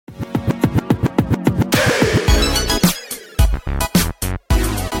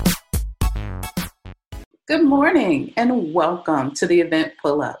Good morning and welcome to the event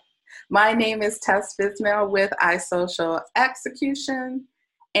Pull Up. My name is Tess Bismail with iSocial Execution,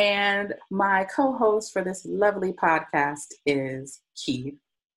 and my co-host for this lovely podcast is Keith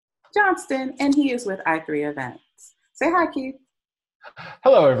Johnston, and he is with i3 Events. Say hi, Keith.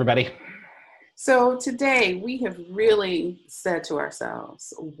 Hello, everybody. So today we have really said to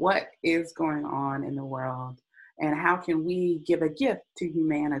ourselves, what is going on in the world and how can we give a gift to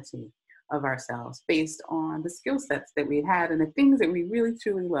humanity of ourselves based on the skill sets that we had and the things that we really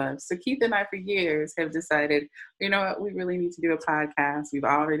truly love. So Keith and I for years have decided, you know what, we really need to do a podcast. We've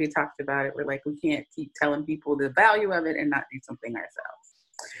already talked about it. We're like, we can't keep telling people the value of it and not do something ourselves.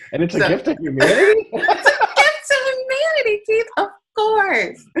 And it's a gift to humanity? It's a gift to humanity, Keith, of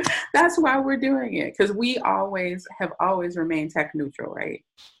course. That's why we're doing it, because we have always remained tech neutral, right?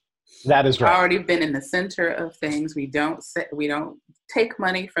 That is right. We've already been in the center of things. We don't take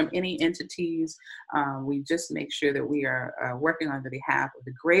money from any entities. We just make sure that we are working on the behalf of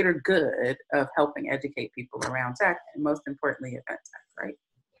the greater good of helping educate people around tech, and most importantly, event tech, right?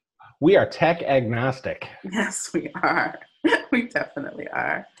 We are tech agnostic. Yes, we are. We definitely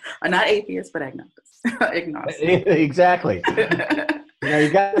are. Not atheists, but agnostic. Exactly.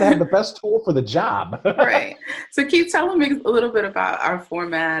 You got to have the best tool for the job. Right. So keep telling me a little bit about our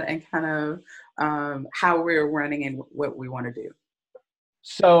format and kind of how we're running and what we want to do.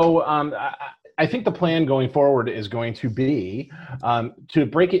 So I think the plan going forward is going to be to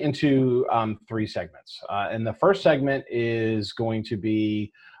break it into 3 segments. And the first segment is going to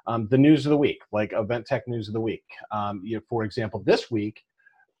be the news of the week, like EventTech news of the week. For example, this week,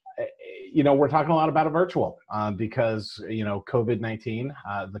 we're talking a lot about a virtual because, COVID-19,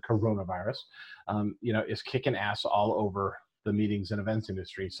 the coronavirus, is kicking ass all over the meetings and events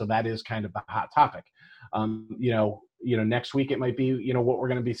industry. So that is kind of the hot topic. Next week it might be, what we're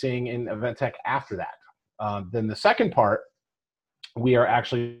going to be seeing in EventTech after that. Then the second part, we are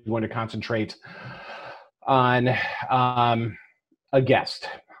actually going to concentrate on a guest.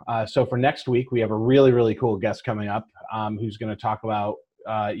 So for next week, we have a really, really cool guest coming up who's going to talk about,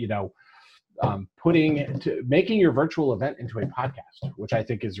 making your virtual event into a podcast, which I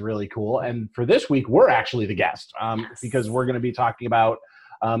think is really cool. And for this week, we're actually the guest because we're going to be talking about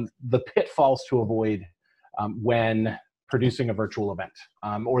the pitfalls to avoid when producing a virtual event,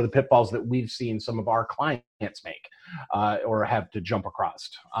 or the pitfalls that we've seen some of our clients make or have to jump across.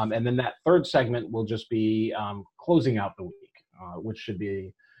 And then that third segment will just be closing out the week, which should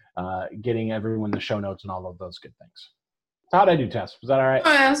be getting everyone the show notes and all of those good things. How'd I do, Tess? Was that all right?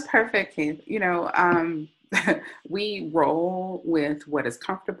 Oh, that was perfect, Keith. We roll with what is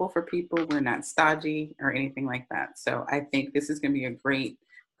comfortable for people. We're not stodgy or anything like that. So I think this is going to be a great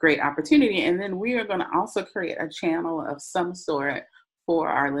opportunity. And then we are going to also create a channel of some sort for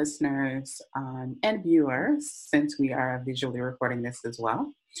our listeners and viewers, since we are visually recording this as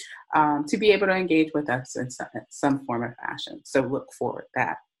well, to be able to engage with us in some form or fashion. So look forward to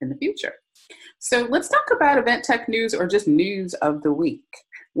that in the future. So let's talk about event tech news, or just news of the week.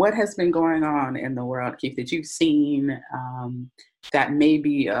 What has been going on in the world, Keith, that you've seen that may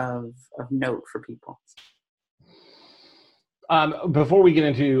be of note for people? Before we get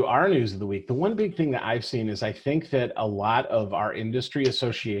into our news of the week, the one big thing that I've seen is I think that a lot of our industry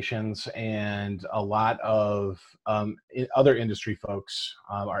associations and a lot of other industry folks,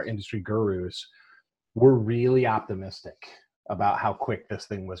 our industry gurus, were really optimistic about how quick this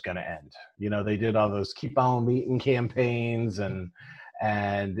thing was going to end. They did all those keep on meeting campaigns and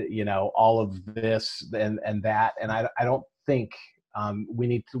all of this and that. And I don't think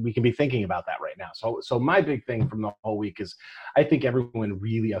we can be thinking about that right now. So my big thing from the whole week is I think everyone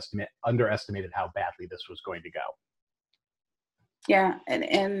really underestimated how badly this was going to go. Yeah.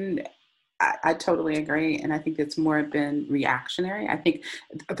 And I totally agree. And I think it's more been reactionary. I think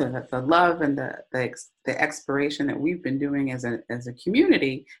the love and the exploration that we've been doing as a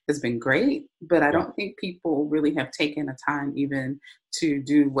community has been great, but I don't think people really have taken the time even to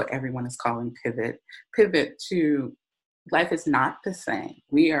do what everyone is calling pivot to life is not the same.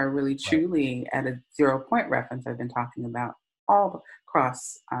 We are really truly at a 0 point reference. I've been talking about all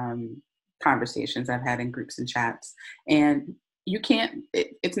across conversations I've had in groups and chats, and you can't,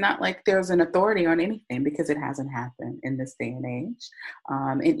 it's not like there's an authority on anything because it hasn't happened in this day and age.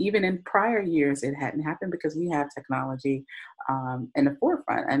 And even in prior years, it hadn't happened because we have technology in the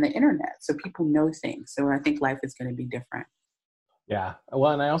forefront and the internet. So people know things. So I think life is going to be different. Yeah.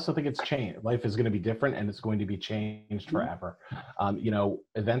 Well, and I also think it's changed. Life is going to be different and it's going to be changed forever.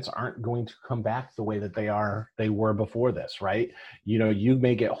 Events aren't going to come back the way that they were before this, right? You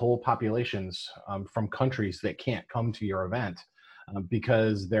may get whole populations from countries that can't come to your event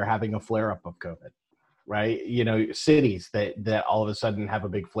because they're having a flare up of COVID. right? Cities that all of a sudden have a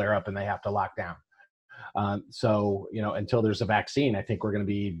big flare up and they have to lock down. So, until there's a vaccine, I think we're going to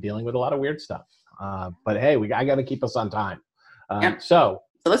be dealing with a lot of weird stuff. But hey, I got to keep us on time. Yep. So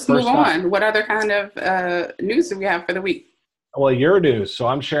let's move on. What other kind of news do we have for the week? Well, your news. So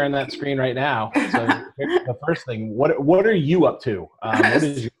I'm sharing that screen right now. So here's the first thing. What are you up to? What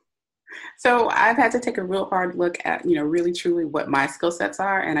is your So I've had to take a real hard look at, really truly what my skill sets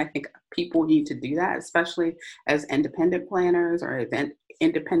are. And I think people need to do that, especially as independent planners or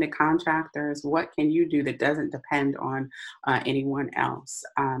independent contractors. What can you do that doesn't depend on anyone else?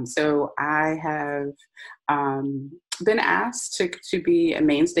 So I have been asked to be a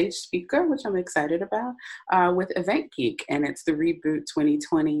main stage speaker, which I'm excited about, with EventTech. And it's the Reboot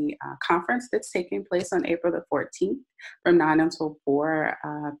 2020 conference that's taking place on April the 14th from 9 until 4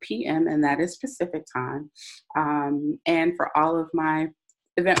 p.m. And that is Pacific time. And for all of my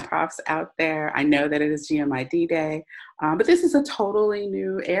event profs out there, I know that it is GMID Day, but this is a totally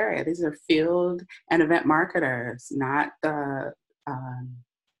new area. These are field and event marketers, not the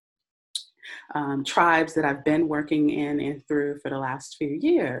tribes that I've been working in and through for the last few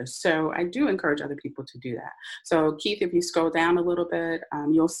years. So I do encourage other people to do that. So Keith, if you scroll down a little bit,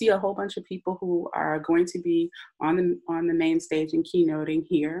 you'll see a whole bunch of people who are going to be on the main stage and keynoting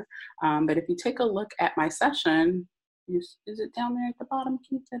here. But if you take a look at my session, is it down there at the bottom,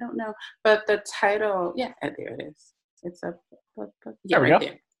 Keith? I don't know. But the title, yeah, there it is. It's up, yeah, right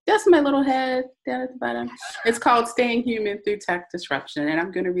there. That's my little head down at the bottom. It's called Staying Human Through Tech Disruption. And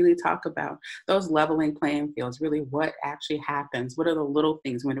I'm going to really talk about those leveling playing fields, really what actually happens. What are the little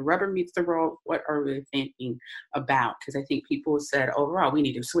things? When the rubber meets the road, what are we thinking about? Because I think people said, overall, we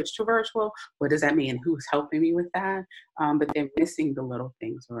need to switch to virtual. What does that mean? Who's helping me with that? But they're missing the little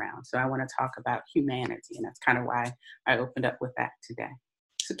things around. So I want to talk about humanity. And that's kind of why I opened up with that today.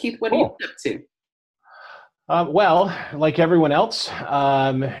 So Keith, what are you up to? Well, like everyone else,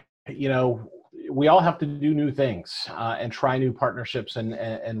 we all have to do new things and try new partnerships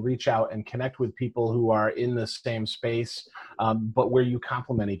and reach out and connect with people who are in the same space, but where you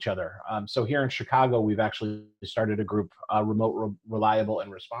complement each other. So here in Chicago, we've actually started a group, Remote, Reliable, and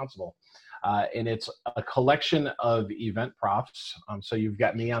Responsible. And it's a collection of event profs. So you've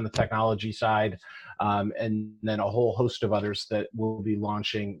got me on the technology side, and then a whole host of others that will be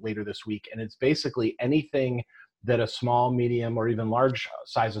launching later this week. And it's basically anything that a small, medium, or even large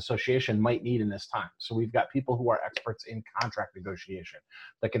size association might need in this time. So we've got people who are experts in contract negotiation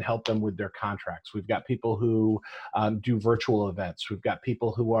that can help them with their contracts. We've got people who do virtual events. We've got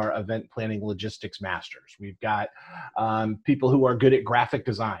people who are event planning logistics masters. We've got people who are good at graphic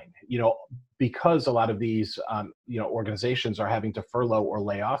design. Because a lot of these organizations are having to furlough or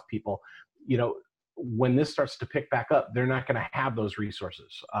lay off people, when this starts to pick back up, they're not going to have those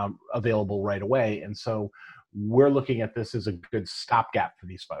resources available right away. And so we're looking at this as a good stopgap for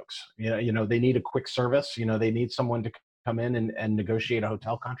these folks. They need a quick service. They need someone to come in and negotiate a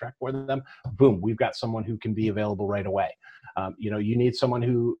hotel contract for them. Boom, we've got someone who can be available right away. You need someone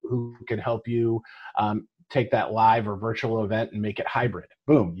who can help you take that live or virtual event and make it hybrid.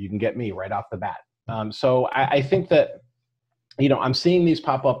 Boom, you can get me right off the bat. So I think that, I'm seeing these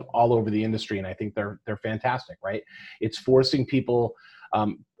pop up all over the industry, and I think they're fantastic, right? It's forcing people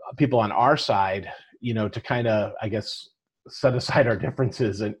on our side, to kind of, I guess, set aside our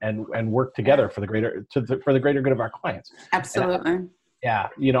differences and work together for the greater good of our clients. Absolutely.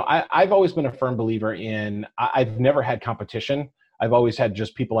 I've always been a firm believer in, I've never had competition. I've always had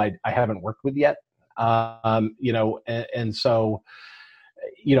just people I haven't worked with yet. And so,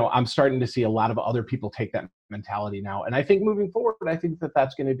 I'm starting to see a lot of other people take that mentality now. And I think moving forward, I think that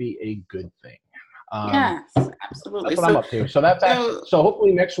that's going to be a good thing. Yes, absolutely. That's what I'm up to. So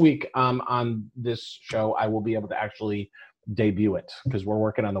hopefully next week on this show, I will be able to actually debut it, because we're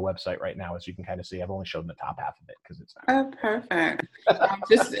working on the website right now. As you can kind of see, I've only shown the top half of it because it's not. Oh, perfect.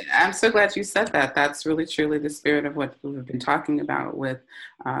 I'm so glad you said that. That's really truly the spirit of what we've been talking about with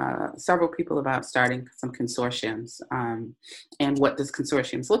several people about starting some consortiums, and what does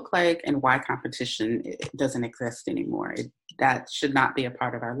consortiums look like and why competition doesn't exist anymore. That should not be a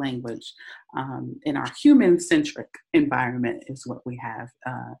part of our language. In our human-centric environment is what we have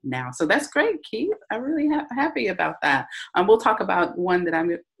now. So that's great, Keith. I'm really happy about that. We'll talk about one that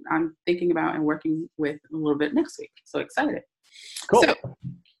I'm thinking about and working with a little bit next week. So excited. Cool. So,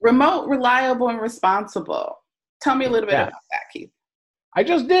 remote, reliable, and responsible. Tell me a little bit about that, Keith. I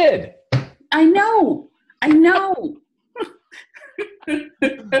just did. I know. I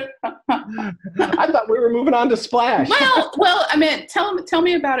thought we were moving on to Splash. Well, I mean, tell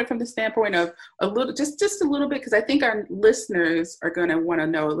me about it from the standpoint of a little, just a little bit, because I think our listeners are going to want to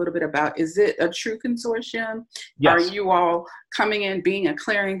know a little bit about, is it a true consortium? Yes. Are you all coming in, being a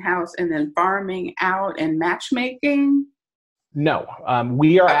clearinghouse, and then farming out and matchmaking? No,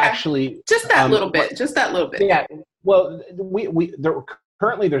 we are actually just that little bit. Yeah. Well,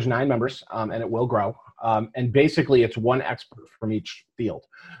 currently there's 9 members, and it will grow. And basically, it's one expert from each field.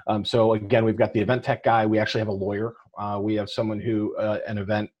 So again, we've got the EventTech guy. We actually have a lawyer. We have someone who an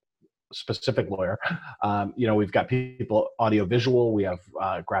event-specific lawyer. We've got people audio-visual. We have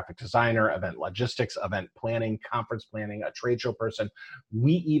graphic designer, event logistics, event planning, conference planning, a trade show person.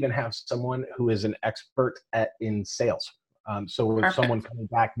 We even have someone who is an expert in sales. So if someone coming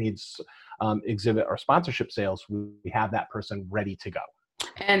back needs exhibit or sponsorship sales, we have that person ready to go.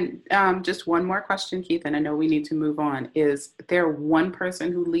 And just one more question, Keith, and I know we need to move on. Is there one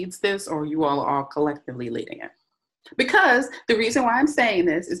person who leads this, or are you all collectively leading it? Because the reason why I'm saying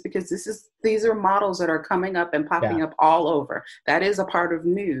this is because these are models that are coming up and popping up all over. That is a part of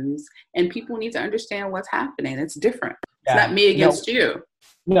news, and people need to understand what's happening. It's different. It's not me against you.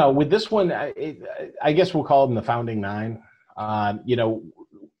 No, with this one, I guess we'll call them the founding 9.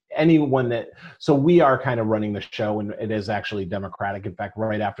 So we are kind of running the show, and it is actually democratic. In fact,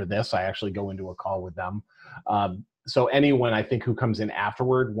 right after this, I actually go into a call with them. So anyone I think who comes in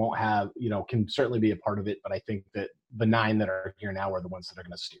afterward won't have, can certainly be a part of it. But I think that the 9 that are here now are the ones that are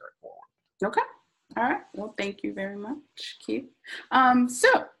going to steer it forward. Okay. All right. Well, thank you very much, Keith.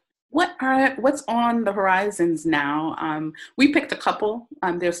 So what's on the horizons now? We picked a couple.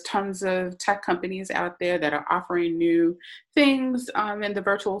 There's tons of tech companies out there that are offering new things in the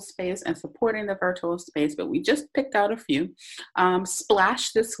virtual space and supporting the virtual space, but we just picked out a few.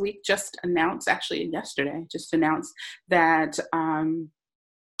 Splash this week just announced, actually yesterday, that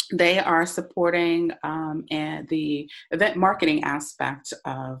they are supporting and the event marketing aspect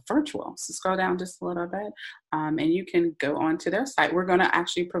of virtual. So scroll down just a little bit and you can go onto their site. We're going to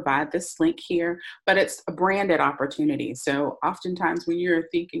actually provide this link here, but it's a branded opportunity. So oftentimes when you're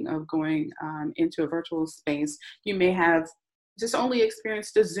thinking of going into a virtual space, you may have just only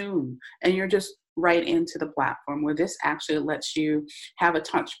experienced a Zoom and you're just right into the platform, where this actually lets you have a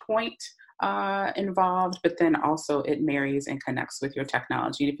touch point involved, but then also it marries and connects with your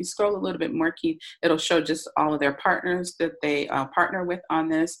technology. And if you scroll a little bit more, Keith, it'll show just all of their partners that they partner with on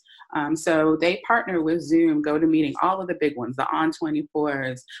this. So they partner with Zoom, GoToMeeting, all of the big ones, the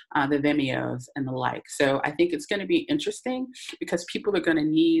On24s, the Vimeos, and the like. So I think it's going to be interesting because people are going to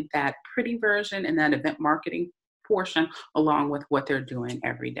need that pretty version and that event marketing portion along with what they're doing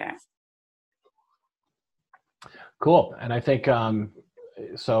every day. Cool. And I think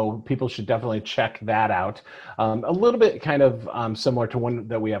so people should definitely check that out. A little bit kind of similar to one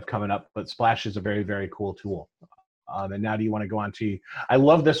that we have coming up, but Splash is a very, very cool tool. And now do you want to go on to, I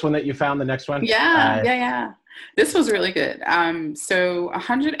love this one that you found, the next one. Yeah. This was really good. So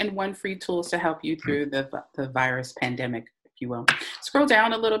 101 free tools to help you through the virus pandemic, if you will. Scroll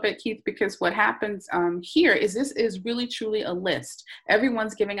down a little bit, Keith, because what happens here is this is really truly a list.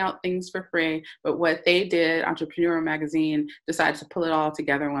 Everyone's giving out things for free, but what they did, Entrepreneur Magazine, decided to pull it all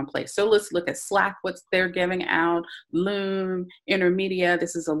together in one place. So let's look at Slack, what they're giving out, Loom, Intermedia.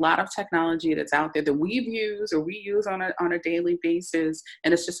 This is a lot of technology that's out there that we've used or we use on a daily basis,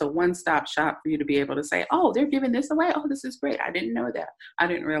 and it's just a one-stop shop for you to be able to say, oh, they're giving this away. Oh, this is great. I didn't know that. I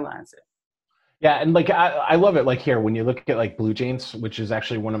didn't realize it. Yeah, and like I love it. Like here, when you look at like Blue Jeans, which is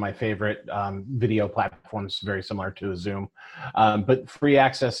actually one of my favorite video platforms, very similar to a Zoom, but free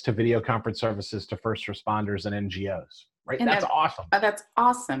access to video conference services to first responders and NGOs. Right, and that's awesome. That's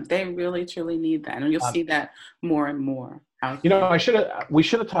awesome. They really truly need that, and you'll see that more and more. We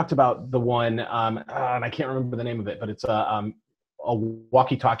should have talked about the one, and I can't remember the name of it, but it's a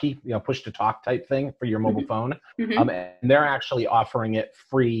walkie-talkie, push to talk type thing for your mobile phone, and they're actually offering it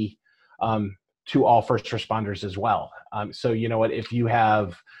free. To all first responders as well. So if you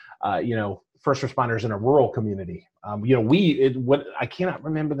have, first responders in a rural community, I cannot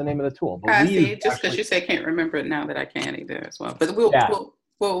remember the name of the tool. But just because you say can't remember it now that I can either as well. But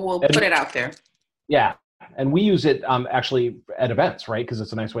we'll put it out there. Yeah, and we use it actually at events, right? Because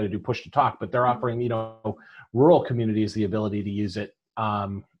it's a nice way to do push to talk. But they're offering rural communities the ability to use it.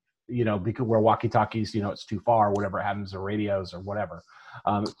 Because where walkie-talkies, it's too far, whatever happens, or radios or whatever.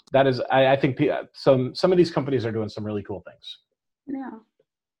 That is, I think some of these companies are doing some really cool things. Yeah.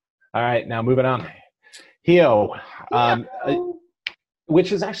 All right, now moving on. Heo.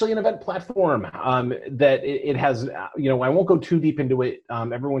 which is actually an event platform that it has, I won't go too deep into it.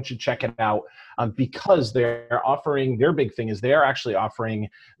 Everyone should check it out because they're offering, their big thing is they're actually offering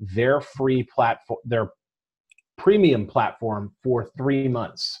their free platform, their premium platform for 3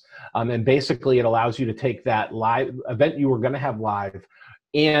 months. And basically it allows you to take that live event you were going to have live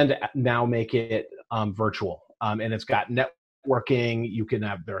and now make it virtual. And it's got networking. You can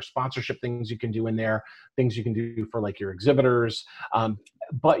have, there are sponsorship things you can do in there, things you can do for like your exhibitors.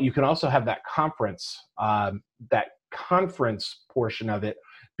 But you can also have that conference portion of it,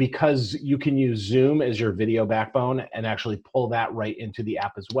 because you can use Zoom as your video backbone and actually pull that right into the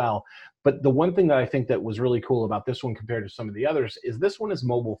app as well. But the one thing that I think that was really cool about this one compared to some of the others is this one is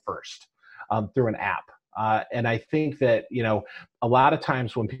mobile first through an app. And I think that, a lot of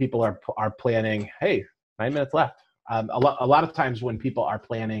times when people are planning, hey, 9 minutes left. A lot of times when people are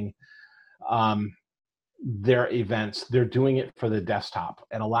planning their events, they're doing it for the desktop,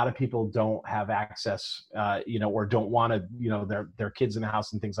 and a lot of people don't have access, or don't want to, their kids in the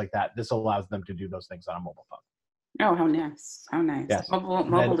house and things like that. This allows them to do those things on a mobile phone. Oh, how nice! How nice! Yes.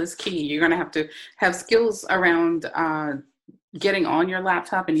 Mobile is key. You're going to have skills around getting on your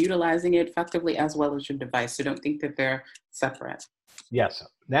laptop and utilizing it effectively, as well as your device. So don't think that they're separate. Yes.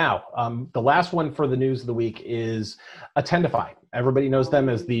 Now, the last one for the news of the week is Attendify. Everybody knows them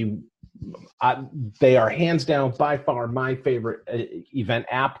as they are hands down by far my favorite event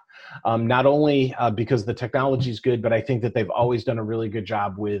app. Not only because the technology is good, but I think that they've always done a really good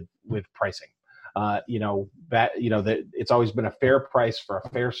job with pricing. That it's always been a fair price for a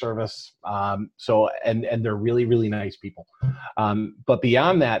fair service. And they're really, really nice people. But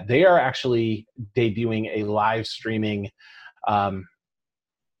beyond that, they are actually debuting a live streaming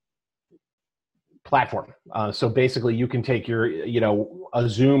platform. So basically you can take your, a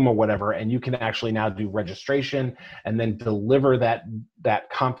Zoom or whatever, and you can actually now do registration and then deliver that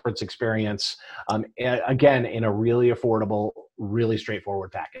conference experience, again, in a really affordable, really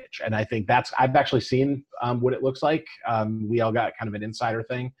straightforward package. And I think I've actually seen what it looks like. We all got kind of an insider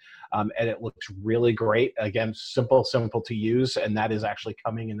thing, and it looks really great. Again, simple to use. And that is actually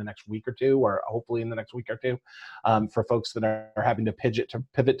coming in the next week or two, or hopefully in the next week or two, for folks that are having to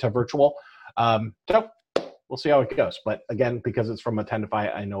pivot to virtual. So we'll see how it goes. But again, because it's from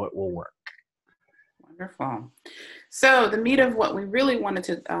Attendify, I know it will work. Wonderful. So the meat of what we really wanted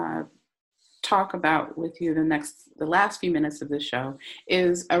to talk about with you the last few minutes of the show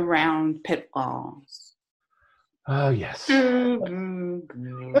is around pitfalls. Oh, yes. The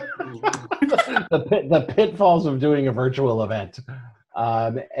pitfalls of doing a virtual event.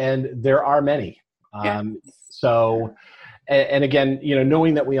 And there are many. So, and again,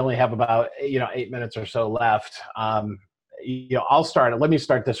 knowing that we only have about, 8 minutes or so left, let me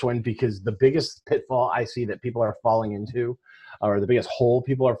start this one, because the biggest pitfall I see that people are falling into, or the biggest hole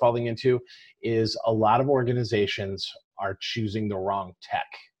people are falling into, is a lot of organizations are choosing the wrong tech.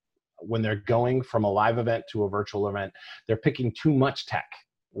 When they're going from a live event to a virtual event, they're picking too much tech,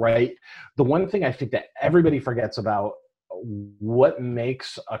 right? The one thing I think that everybody forgets about what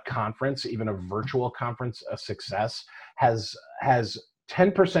makes a conference, even a virtual conference, a success has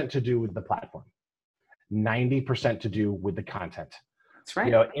 10% to do with the platform, 90% to do with the content. That's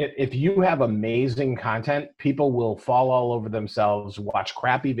right. If you have amazing content, people will fall all over themselves, watch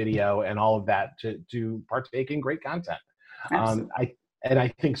crappy video and all of that to partake in great content. I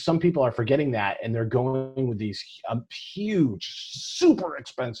think some people are forgetting that, and they're going with these huge, super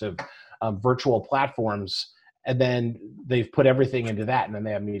expensive virtual platforms, and then they've put everything into that, and then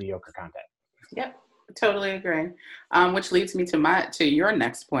they have mediocre content. Yep, totally agree. Which leads me to your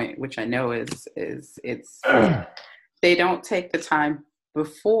next point, which I know is they don't take the time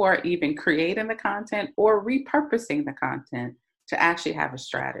before even creating the content or repurposing the content to actually have a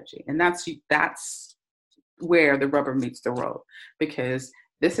strategy, and that's where the rubber meets the road, because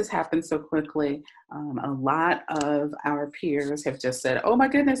this has happened so quickly. A lot of our peers have just said, oh my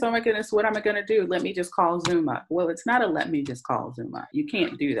goodness, what am I going to do? Let me just call Zoom up. Well, it's not a let me just call Zoom up. You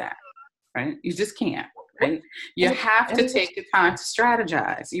can't do that, right? You just can't, right? You have to take the time to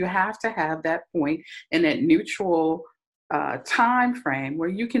strategize. You have to have that point in that neutral time frame where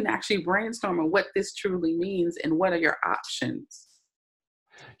you can actually brainstorm on what this truly means and what are your options.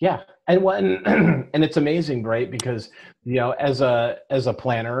 Yeah. And it's amazing, right? Because, as a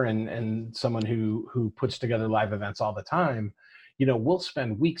planner and someone who puts together live events all the time, we'll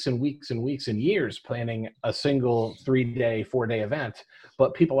spend weeks and weeks and weeks and years planning a single 3-day, 4-day event,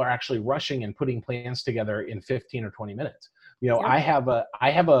 but people are actually rushing and putting plans together in 15 or 20 minutes. I have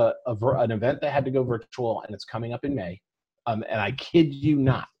an event that had to go virtual, and it's coming up in May. And I kid you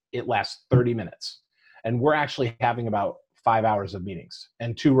not, it lasts 30 minutes. And we're actually having about 5 hours of meetings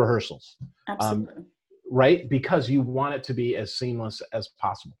and 2 rehearsals. Absolutely. Right? Because you want it to be as seamless as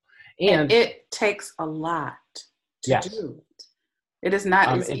possible. And it takes a lot to yes, do it. It is not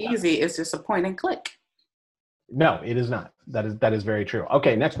as easy as just a point and click. No, it is not. That is very true.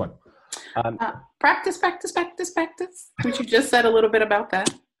 Okay, next one. Practice. Which you just said a little bit about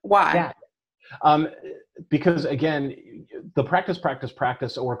that. Why? Yeah. Because again, the practice,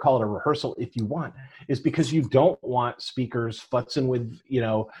 or call it a rehearsal if you want, is because you don't want speakers futzing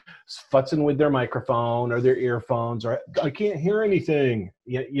with their microphone or their earphones, or I can't hear anything.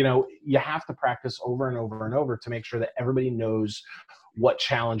 You have to practice over and over and over to make sure that everybody knows what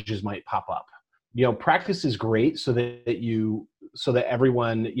challenges might pop up. Practice is great so that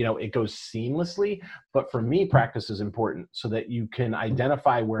everyone, it goes seamlessly. But for me, practice is important so that you can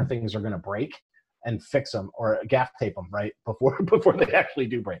identify where things are going to break and fix them, or gaff tape them right before they actually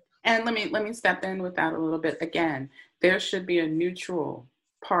do break. And let me step in with that a little bit. Again, there should be a neutral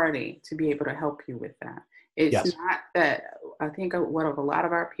party to be able to help you with that. It's not that, I think what a lot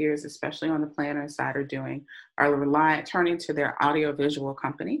of our peers, especially on the planner side, are doing are turning to their audiovisual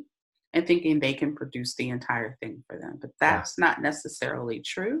company and thinking they can produce the entire thing for them. But that's not necessarily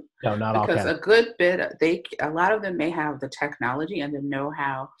true. No, not all. Because a good bit, a lot of them may have the technology and the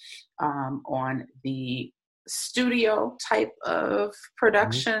know-how on the studio type of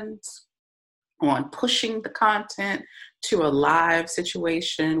productions, on pushing the content to a live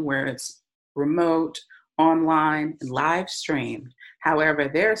situation where it's remote, online, live streamed. However,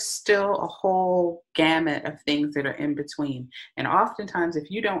 there's still a whole gamut of things that are in between. And oftentimes,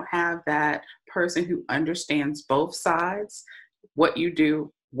 if you don't have that person who understands both sides, what you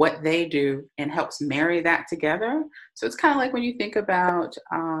do, what they do, and helps marry that together. So it's kind of like when you think about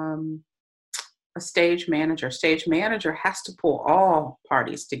a stage manager. Stage manager has to pull all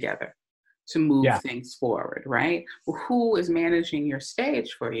parties together to move things forward, right? Well, who is managing your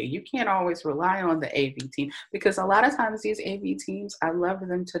stage for you? You can't always rely on the AV team, because a lot of times these AV teams, I love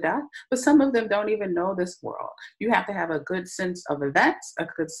them to death, but some of them don't even know this world. You have to have a good sense of events, a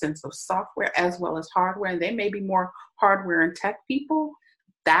good sense of software, as well as hardware. And they may be more hardware and tech people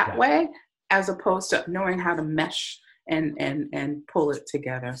that way, as opposed to knowing how to mesh and pull it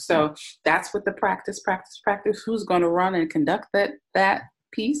together. So that's what the practice. Who's going to run and conduct that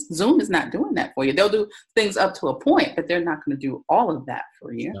piece? Zoom is not doing that for you. They'll do things up to a point, but they're not going to do all of that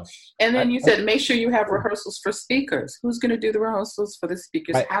for you. No. And then you said, make sure you have rehearsals for speakers. Who's going to do the rehearsals for the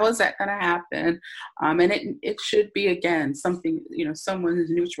speakers? Right. How is that going to happen? And it should be, again, something, someone who's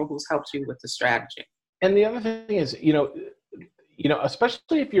neutral, who's helped you with the strategy. And the other thing is,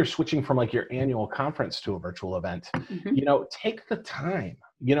 especially if you're switching from like your annual conference to a virtual event, take the time,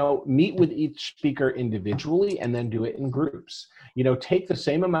 meet with each speaker individually and then do it in groups. Take the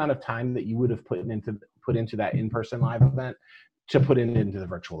same amount of time that you would have put into that in-person live event to put into the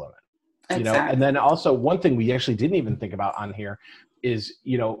virtual event. Exactly. And then also one thing we actually didn't even think about on here is,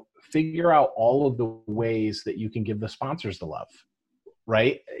 figure out all of the ways that you can give the sponsors the love.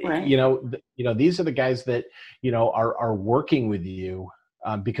 Right. These are the guys that, are working with you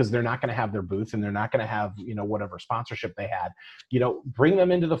because they're not going to have their booth and they're not going to have, whatever sponsorship they had, bring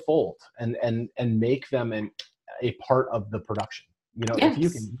them into the fold and make them a part of the production. If you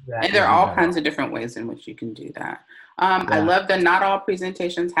can do that. And there are all kinds of different ways in which you can do that. I love that not all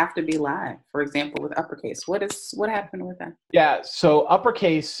presentations have to be live. For example, with Uppercase, what happened with that? Yeah. So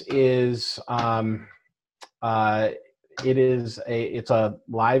Uppercase is, it's a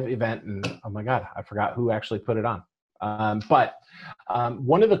live event, and oh my God, I forgot who actually put it on. But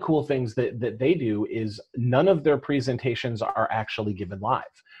one of the cool things that they do is none of their presentations are actually given live.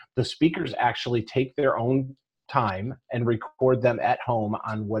 The speakers actually take their own time and record them at home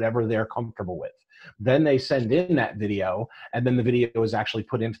on whatever they're comfortable with. Then they send in that video, and then the video is actually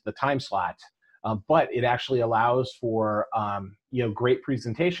put into the time slot. But it actually allows for great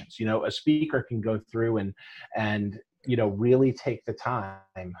presentations. A speaker can go through and really take the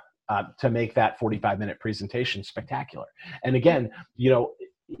time to make that 45-minute presentation spectacular. And again,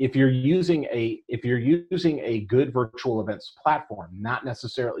 if you're using a good virtual events platform, not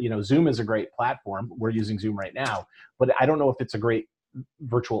necessarily, Zoom is a great platform. We're using Zoom right now, but I don't know if it's a great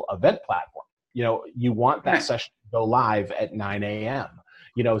virtual event platform. You want that session to go live at 9 a.m.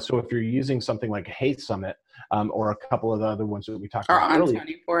 So if you're using something like a Hey Summit or a couple of the other ones that we talked about earlier,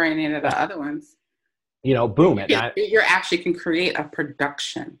 or On24 and any of the other ones, boom, you actually can create a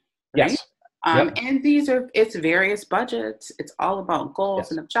production. Right? Yes. And it's various budgets. It's all about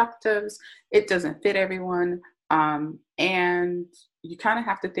goals and objectives. It doesn't fit everyone. And you kind of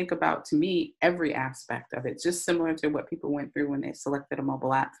have to think about, to me, every aspect of it, just similar to what people went through when they selected a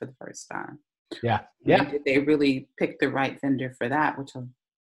mobile app for the first time. Yeah. And did they really pick the right vendor for that, which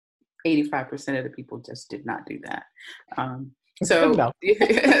 85% of the people just did not do that. So, No.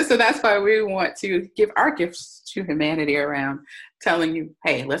 so that's why we want to give our gifts to humanity around telling you,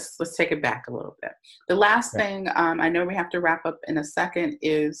 hey, let's take it back a little bit. The last thing, I know we have to wrap up in a second,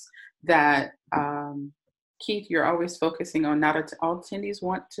 is that Keith, you're always focusing on not all attendees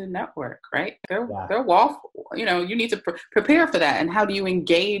want to network, right? They're you need to prepare for that. And how do you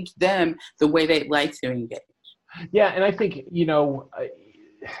engage them the way they'd like to engage? Yeah, and I think,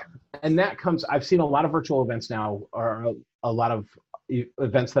 and that comes, I've seen a lot of virtual events now, or a lot of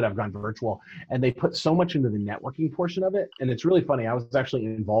events that have gone virtual, and they put so much into the networking portion of it. And it's really funny. I was actually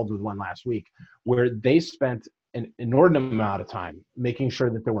involved with one last week where they spent an inordinate amount of time making sure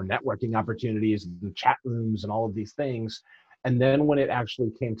that there were networking opportunities and chat rooms and all of these things. And then when it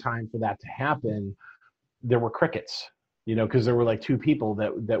actually came time for that to happen, there were crickets, because there were like 2 people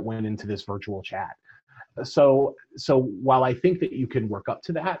that went into this virtual chat. So while I think that you can work up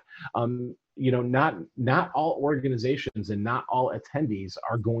to that, not all organizations and not all attendees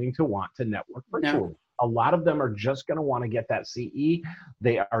are going to want to network virtually. No. A lot of them are just going to want to get that CE.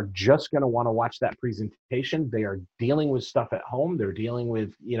 They are just going to want to watch that presentation. They are dealing with stuff at home. They're dealing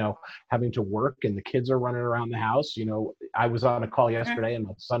with, having to work, and the kids are running around the house. I was on a call yesterday and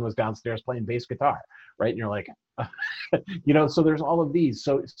my son was downstairs playing bass guitar, right? And you're like, so there's all of these.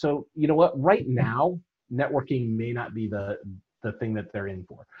 So you know what, right now, networking may not be the thing that they're in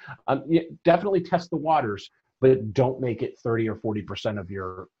for. Definitely test the waters, but don't make it 30 or 40% of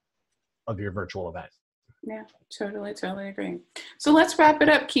your virtual event. Yeah, totally agree. So let's wrap it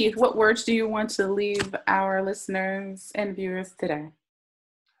up, Keith. What words do you want to leave our listeners and viewers today?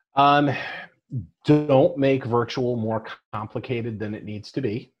 Don't make virtual more complicated than it needs to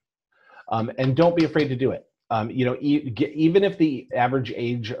be. And don't be afraid to do it. Even if the average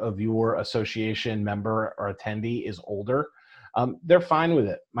age of your association member or attendee is older, they're fine with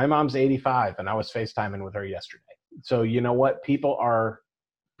it. My mom's 85 and I was FaceTiming with her yesterday. So you know what? People are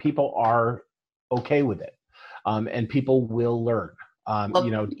okay with it. And people will learn,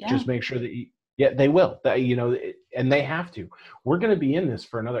 just make sure that they will, and they have to. We're going to be in this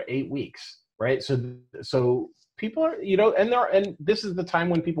for another 8 weeks, right? So people are, and this is the time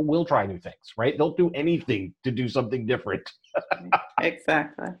when people will try new things, right? They'll do anything to do something different.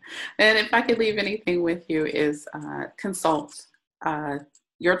 Exactly. And if I could leave anything with you is consult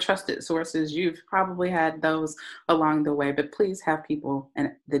your trusted sources. You've probably had those along the way, but please have people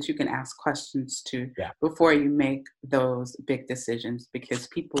that you can ask questions to before you make those big decisions, because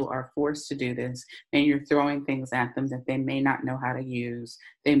people are forced to do this and you're throwing things at them that they may not know how to use.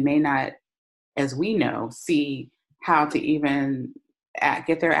 They may not, as we know, see how to even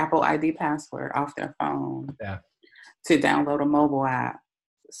get their Apple ID password off their phone to download a mobile app.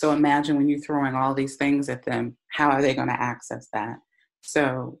 So imagine when you're throwing all these things at them, how are they going to access that?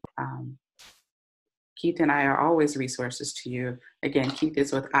 So Keith and I are always resources to you. Again, Keith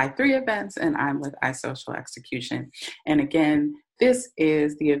is with i3 Events and I'm with iSocial Execution. And again, this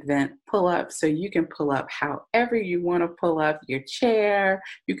is the event pull up. So you can pull up however you want to pull up your chair.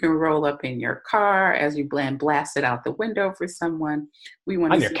 You can roll up in your car as you blast it out the window for someone. We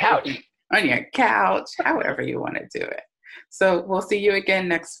want on your couch. On your couch, however you want to do it. So we'll see you again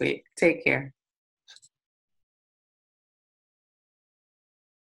next week. Take care.